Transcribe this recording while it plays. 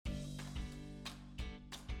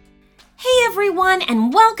everyone,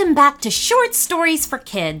 and welcome back to Short Stories for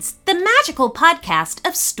Kids, the magical podcast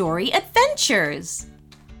of story adventures.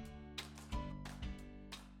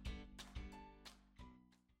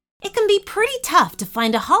 It can be pretty tough to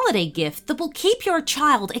find a holiday gift that will keep your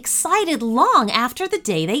child excited long after the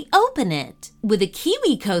day they open it. With a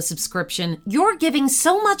KiwiCo subscription, you're giving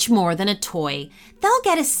so much more than a toy. They'll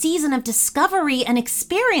get a season of discovery and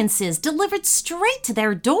experiences delivered straight to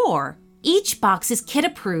their door. Each box is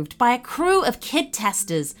kid-approved by a crew of kid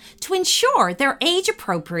testers to ensure they're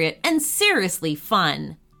age-appropriate and seriously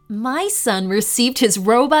fun. My son received his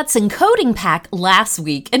robots and coding pack last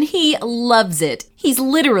week, and he loves it. He's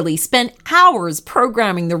literally spent hours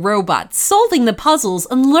programming the robots, solving the puzzles,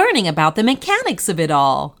 and learning about the mechanics of it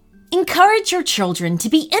all. Encourage your children to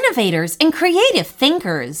be innovators and creative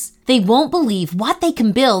thinkers. They won't believe what they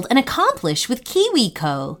can build and accomplish with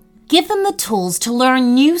KiwiCo. Give them the tools to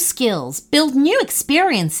learn new skills, build new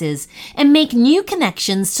experiences, and make new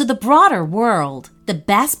connections to the broader world. The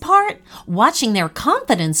best part? Watching their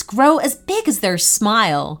confidence grow as big as their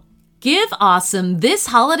smile. Give awesome this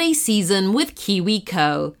holiday season with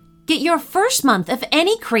KiwiCo. Get your first month of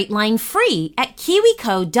any crate line free at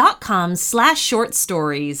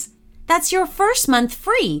kiwico.com/shortstories. That's your first month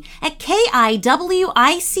free at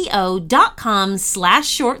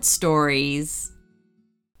kiwico.com/shortstories.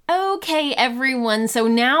 Okay, everyone, so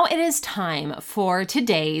now it is time for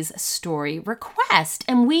today's story request.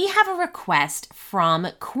 And we have a request from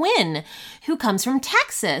Quinn, who comes from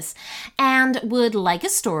Texas and would like a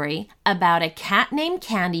story about a cat named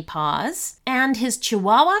Candy Paws and his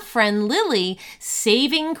Chihuahua friend Lily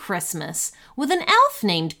saving Christmas with an elf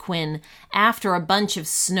named Quinn after a bunch of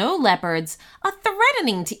snow leopards are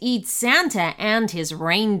threatening to eat Santa and his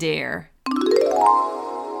reindeer.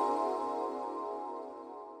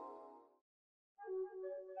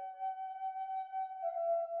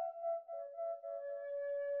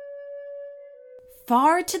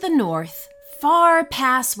 Far to the north, far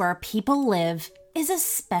past where people live, is a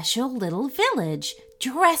special little village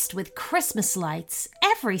dressed with Christmas lights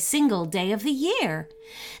every single day of the year.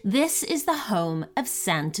 This is the home of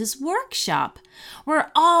Santa's workshop,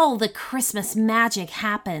 where all the Christmas magic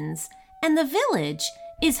happens, and the village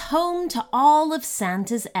is home to all of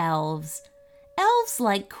Santa's elves. Elves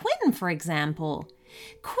like Quinn, for example.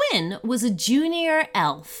 Quinn was a junior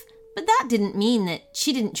elf, but that didn't mean that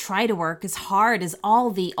she didn't try to work as hard as all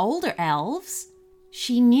the older elves.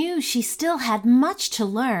 She knew she still had much to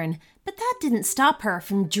learn, but that didn't stop her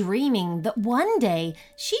from dreaming that one day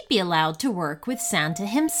she'd be allowed to work with Santa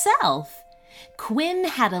himself. Quinn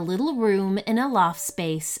had a little room in a loft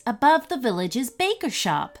space above the village's baker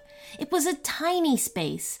shop. It was a tiny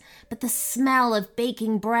space, but the smell of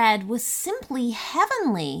baking bread was simply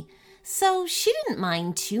heavenly, so she didn't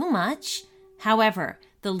mind too much. However,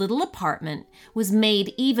 the little apartment was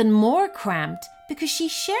made even more cramped because she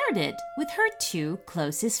shared it with her two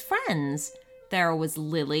closest friends. There was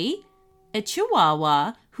Lily, a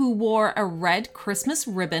Chihuahua who wore a red Christmas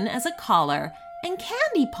ribbon as a collar, and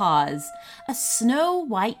Candy Paws, a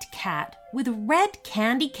snow-white cat with red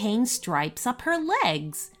candy cane stripes up her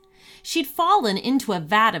legs. She'd fallen into a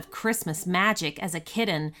vat of Christmas magic as a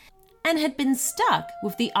kitten and had been stuck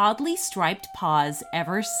with the oddly striped paws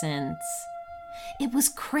ever since. It was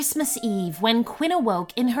Christmas Eve when Quinn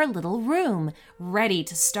awoke in her little room, ready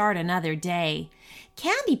to start another day.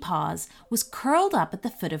 Candy Paws was curled up at the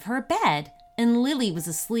foot of her bed, and Lily was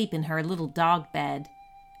asleep in her little dog bed.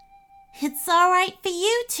 "It's all right for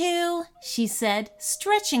you two," she said,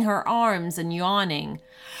 stretching her arms and yawning.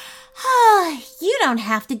 "You don't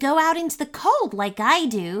have to go out into the cold like I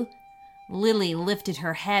do." Lily lifted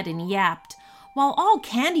her head and yapped, while all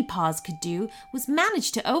Candy Paws could do was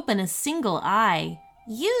manage to open a single eye.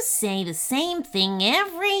 "You say the same thing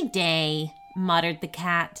every day," muttered the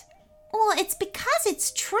cat. "Well, it's because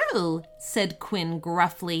it's true," said Quinn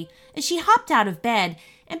gruffly as she hopped out of bed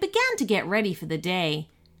and began to get ready for the day.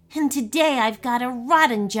 "And today I've got a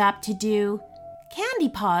rotten job to do." Candy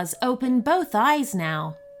Paws opened both eyes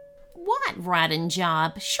now. "What rotten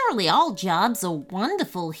job? Surely all jobs are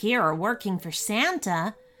wonderful here working for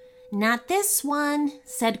Santa." "Not this one,"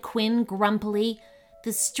 said Quinn grumpily.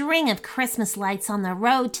 "The string of Christmas lights on the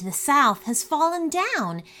road to the south has fallen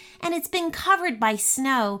down, and it's been covered by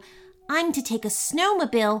snow. I'm to take a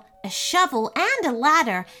snowmobile, a shovel, and a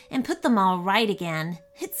ladder and put them all right again.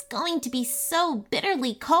 It's going to be so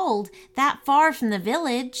bitterly cold that far from the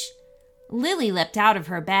village." Lily leapt out of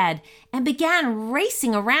her bed and began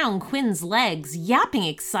racing around Quinn's legs, yapping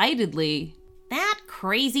excitedly. "That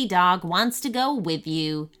crazy dog wants to go with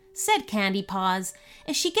you," said Candy Paws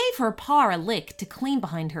as she gave her paw a lick to clean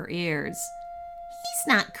behind her ears.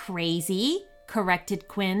 He's not crazy, corrected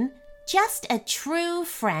Quinn. Just a true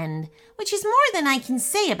friend, which is more than I can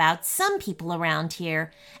say about some people around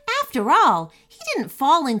here. After all, he didn't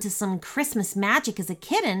fall into some Christmas magic as a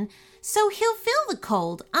kitten, so he'll feel the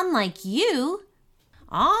cold, unlike you.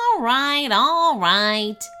 All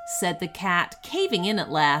right, said the cat, caving in at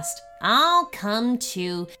last. I'll come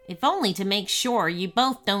too, if only to make sure you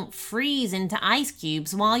both don't freeze into ice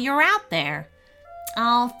cubes while you're out there.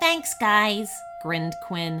 Oh, thanks, guys, grinned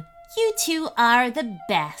Quinn. You two are the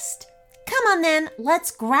best. Come on then, let's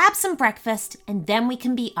grab some breakfast and then we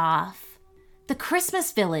can be off. The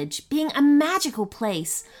Christmas village, being a magical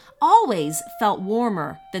place, always felt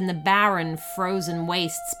warmer than the barren, frozen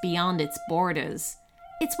wastes beyond its borders.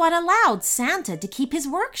 It's what allowed Santa to keep his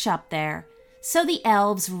workshop there, so the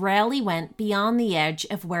elves rarely went beyond the edge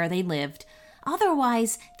of where they lived.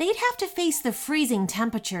 Otherwise, they'd have to face the freezing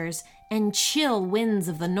temperatures and chill winds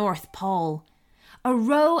of the North Pole. A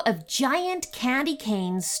row of giant candy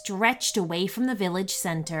canes stretched away from the village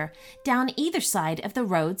center, down either side of the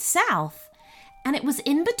road south. And it was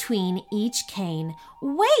in between each cane,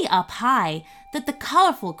 way up high, that the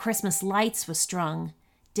colorful Christmas lights were strung.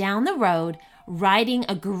 Down the road, riding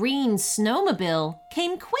a green snowmobile,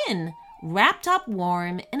 came Quinn, wrapped up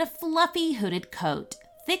warm in a fluffy hooded coat,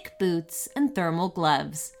 thick boots, and thermal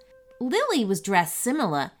gloves. Lily was dressed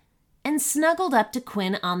similar and snuggled up to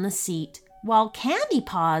Quinn on the seat, while Candy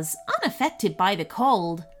Paws, unaffected by the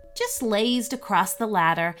cold, just lazed across the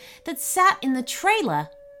ladder that sat in the trailer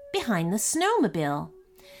behind the snowmobile.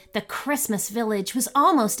 The Christmas village was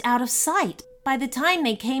almost out of sight by the time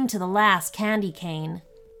they came to the last candy cane.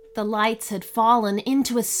 The lights had fallen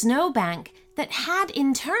into a snowbank that had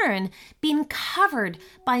in turn been covered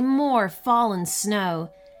by more fallen snow.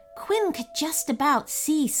 Quinn could just about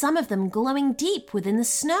see some of them glowing deep within the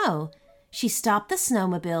snow. She stopped the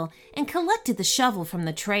snowmobile and collected the shovel from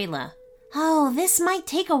the trailer. Oh, this might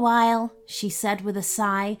take a while, she said with a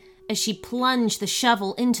sigh, as she plunged the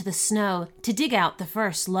shovel into the snow to dig out the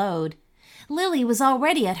first load. Lily was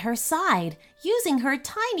already at her side, using her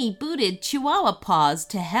tiny booted chihuahua paws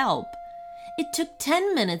to help. It took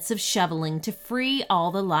 10 minutes of shoveling to free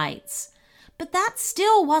all the lights. But that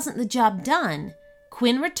still wasn't the job done.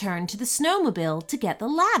 Quinn returned to the snowmobile to get the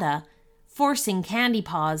ladder, forcing Candy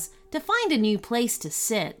Paws to find a new place to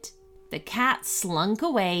sit. The cat slunk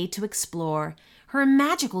away to explore, her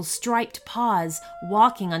magical striped paws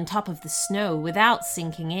walking on top of the snow without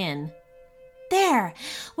sinking in. There,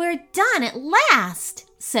 we're done at last,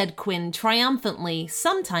 said Quinn triumphantly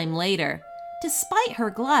sometime later. Despite her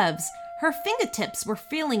gloves, her fingertips were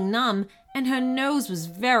feeling numb and her nose was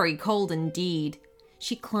very cold indeed.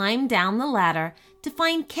 She climbed down the ladder to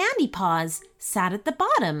find Candy Paws sat at the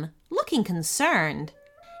bottom, looking concerned.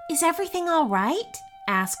 Is everything all right?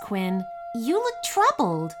 Asked Quinn. You look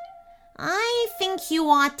troubled. I think you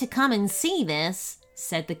ought to come and see this,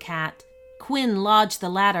 said the cat. Quinn lodged the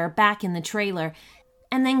ladder back in the trailer,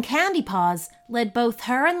 and then Candy Paws led both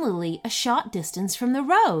her and Lily a short distance from the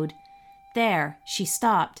road. There, she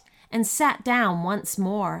stopped and sat down once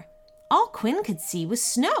more. All Quinn could see was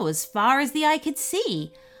snow as far as the eye could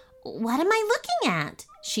see. What am I looking at?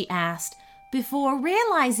 She asked, before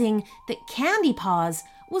realizing that Candy Paws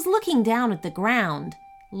was looking down at the ground.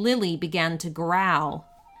 Lily began to growl.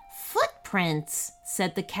 Footprints,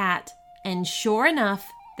 said the cat, and sure enough,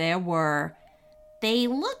 there were. They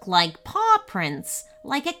look like paw prints,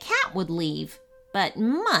 like a cat would leave, but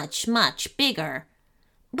much, much bigger.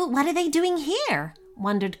 But what are they doing here?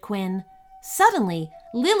 Wondered Quinn. Suddenly,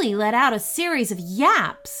 Lily let out a series of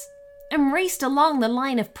yaps and raced along the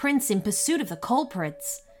line of prints in pursuit of the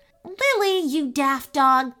culprits. Lily, you daft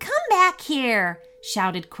dog, come back here,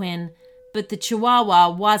 shouted Quinn. But the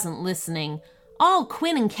Chihuahua wasn't listening. All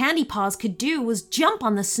Quinn and Candy Paws could do was jump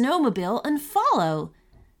on the snowmobile and follow.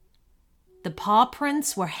 The paw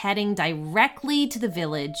prints were heading directly to the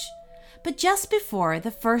village. But just before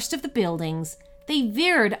the first of the buildings, they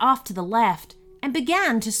veered off to the left and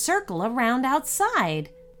began to circle around outside.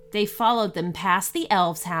 They followed them past the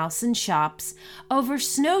elves' house and shops, over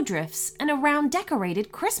snowdrifts and around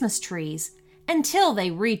decorated Christmas trees, until they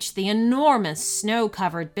reached the enormous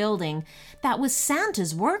snow-covered building that was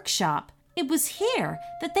Santa's workshop. It was here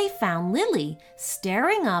that they found Lily,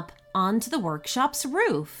 staring up onto the workshop's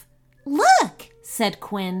roof. Look, said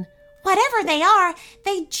Quinn. Whatever they are,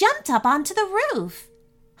 they jumped up onto the roof.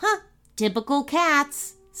 Huh, typical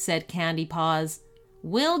cats, said Candy Paws.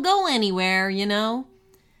 We'll go anywhere, you know.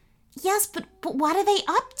 Yes, but what are they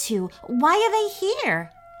up to? Why are they here?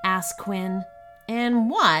 Asked Quinn. And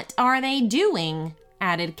what are they doing?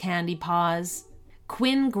 Added Candy Paws.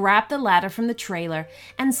 Quinn grabbed the ladder from the trailer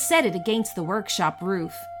and set it against the workshop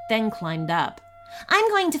roof, then climbed up. "I'm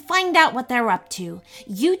going to find out what they're up to.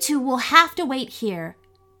 You two will have to wait here,"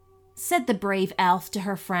 said the brave elf to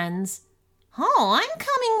her friends. "Oh, I'm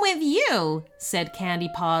coming with you," said Candy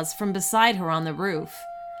Paws from beside her on the roof.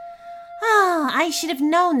 I should have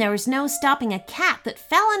known there was no stopping a cat that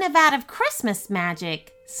fell in a vat of Christmas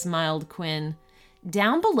magic," smiled Quinn.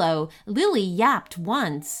 Down below, Lily yapped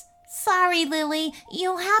once. "Sorry, Lily,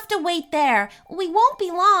 you'll have to wait there. We won't be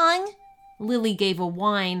long." Lily gave a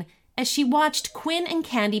whine as she watched Quinn and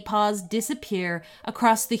Candy Paws disappear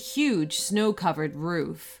across the huge snow-covered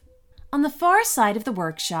roof. On the far side of the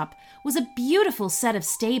workshop was a beautiful set of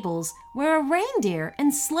stables where a reindeer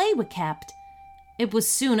and sleigh were kept. It was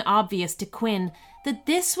soon obvious to Quinn that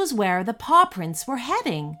this was where the paw prints were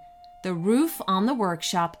heading. The roof on the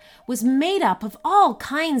workshop was made up of all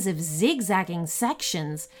kinds of zigzagging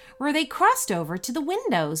sections where they crossed over to the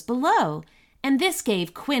windows below, and this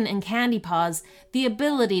gave Quinn and Candy Paws the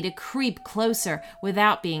ability to creep closer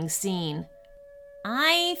without being seen.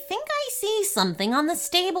 "I think I see something on the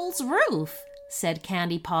stable's roof," said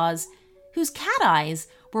Candy Paws, whose cat eyes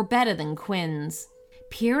were better than Quinn's.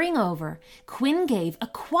 Peering over, Quinn gave a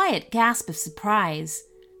quiet gasp of surprise.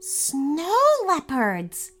 "Snow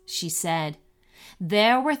leopards," she said.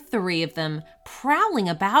 There were 3 of them, prowling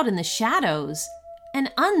about in the shadows,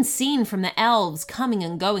 and unseen from the elves coming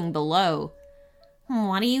and going below.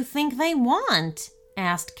 "What do you think they want?"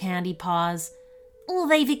 asked Candy Paws. "Well,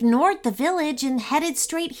 they've ignored the village and headed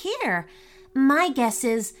straight here. My guess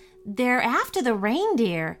is they're after the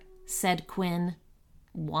reindeer," said Quinn.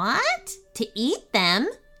 "What? To eat them?"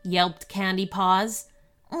 yelped Candy Paws.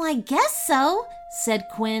 "Well, I guess so," said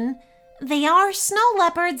Quinn. "They are snow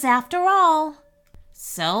leopards after all."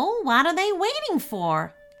 "So what are they waiting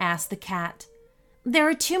for?" asked the cat. "There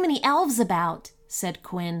are too many elves about," said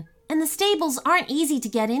Quinn, "and the stables aren't easy to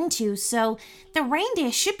get into, so the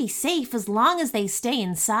reindeer should be safe as long as they stay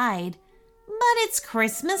inside." "But it's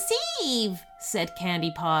Christmas Eve," said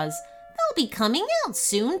Candy Paws. "They'll be coming out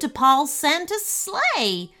soon to Paul Santa's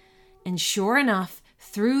sleigh." And sure enough,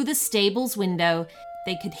 through the stable's window,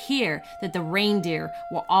 they could hear that the reindeer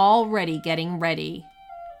were already getting ready.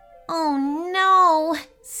 "Oh no,"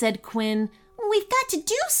 said Quinn. "We've got to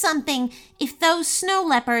do something. If those snow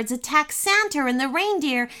leopards attack Santa and the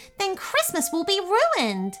reindeer, then Christmas will be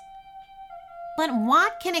ruined." "But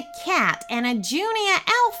what can a cat and a junior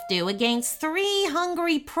elf do against 3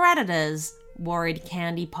 hungry predators?" worried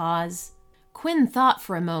Candy Paws. Quinn thought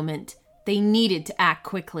for a moment. They needed to act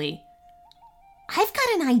quickly. "I've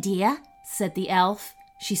got an idea," said the elf.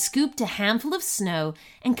 She scooped a handful of snow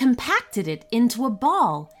and compacted it into a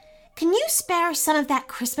ball. "Can you spare some of that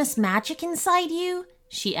Christmas magic inside you?"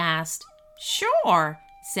 she asked. "Sure,"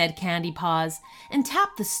 said Candy Paws, and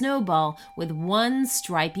tapped the snowball with one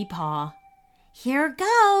stripy paw. "Here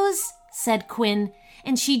goes," said Quinn,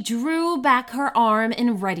 and she drew back her arm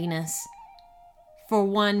in readiness for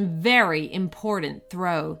one very important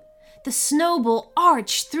throw. The snowball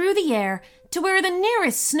arched through the air to where the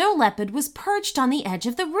nearest snow leopard was perched on the edge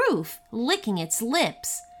of the roof, licking its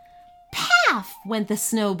lips. Paff! Went the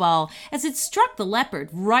snowball as it struck the leopard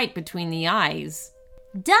right between the eyes.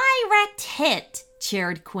 "Direct hit,"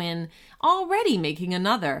 cheered Quinn, already making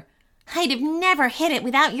another. "I'd have never hit it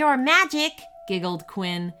without your magic," giggled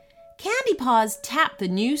Quinn. Candy Paws tapped the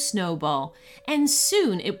new snowball, and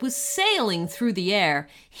soon it was sailing through the air,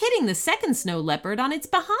 hitting the second snow leopard on its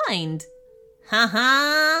behind. "Ha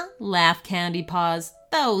ha!" laughed Candy Paws.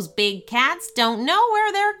 "Those big cats don't know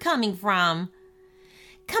where they're coming from."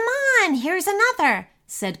 "Come on, here's another,"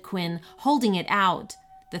 said Quinn, holding it out.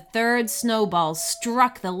 The third snowball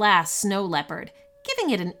struck the last snow leopard, giving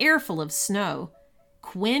it an earful of snow.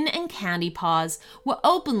 Quinn and Candy Paws were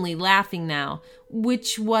openly laughing now,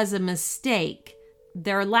 which was a mistake.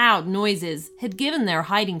 Their loud noises had given their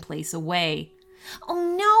hiding place away. "Oh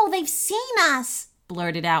no, they've seen us,"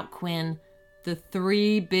 blurted out Quinn. The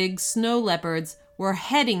 3 big snow leopards were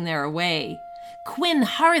heading their way. Quinn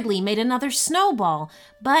hurriedly made another snowball,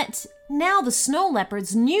 but now the snow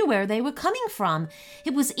leopards knew where they were coming from.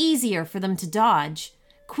 It was easier for them to dodge.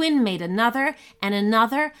 Quinn made another and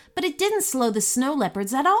another, but it didn't slow the snow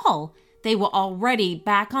leopards at all. They were already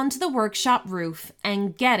back onto the workshop roof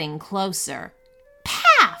and getting closer.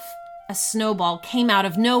 Paff! A snowball came out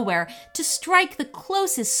of nowhere to strike the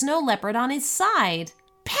closest snow leopard on his side.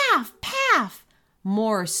 Paff! Paff!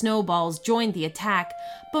 More snowballs joined the attack,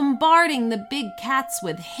 bombarding the big cats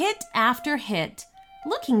with hit after hit.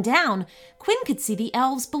 Looking down, Quinn could see the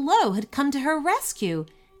elves below had come to her rescue,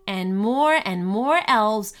 and more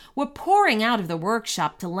elves were pouring out of the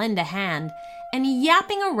workshop to lend a hand, and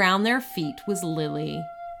yapping around their feet was Lily.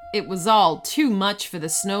 It was all too much for the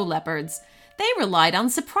snow leopards. They relied on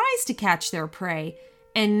surprise to catch their prey,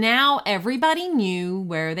 and now everybody knew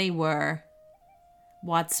where they were.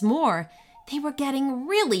 What's more, they were getting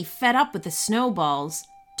really fed up with the snowballs.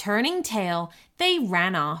 Turning tail, they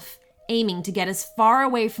ran off, aiming to get as far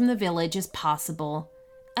away from the village as possible.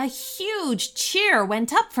 A huge cheer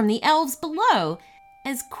went up from the elves below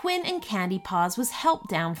as Quinn and Candy Paws was helped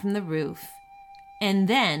down from the roof. And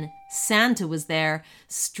then Santa was there,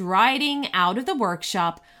 striding out of the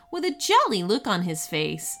workshop with a jolly look on his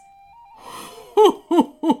face.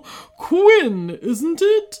 Quinn, isn't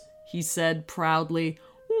it? He said proudly.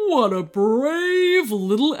 What a brave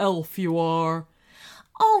little elf you are.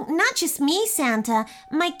 Oh, not just me, Santa.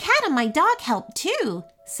 My cat and my dog helped too,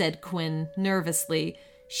 said Quinn nervously.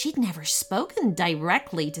 She'd never spoken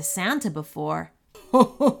directly to Santa before.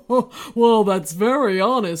 Well, that's very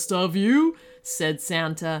honest of you, said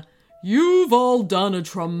Santa. You've all done a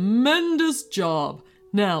tremendous job.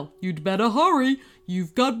 Now, you'd better hurry.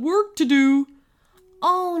 You've got work to do.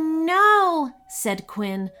 Oh, no, said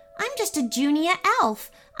Quinn. I'm just a junior elf.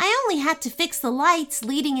 I only had to fix the lights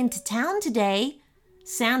leading into town today.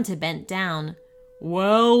 Santa bent down.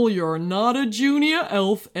 Well, you're not a junior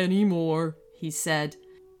elf anymore, he said.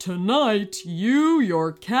 Tonight, you,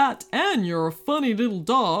 your cat, and your funny little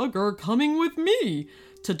dog are coming with me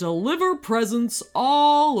to deliver presents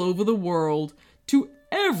all over the world to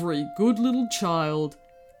every good little child.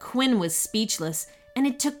 Quinn was speechless, and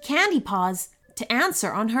it took Candy Paws to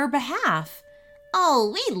answer on her behalf.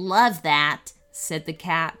 Oh, we love that, said the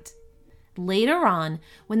cat. Later on,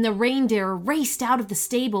 when the reindeer raced out of the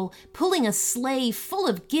stable, pulling a sleigh full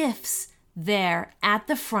of gifts, there, at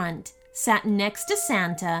the front, sat next to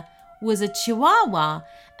Santa, was a Chihuahua,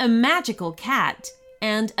 a magical cat,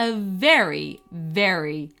 and a very,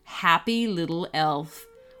 very happy little elf.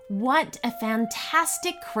 What a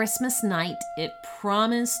fantastic Christmas night it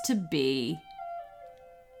promised to be.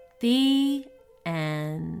 The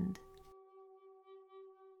end.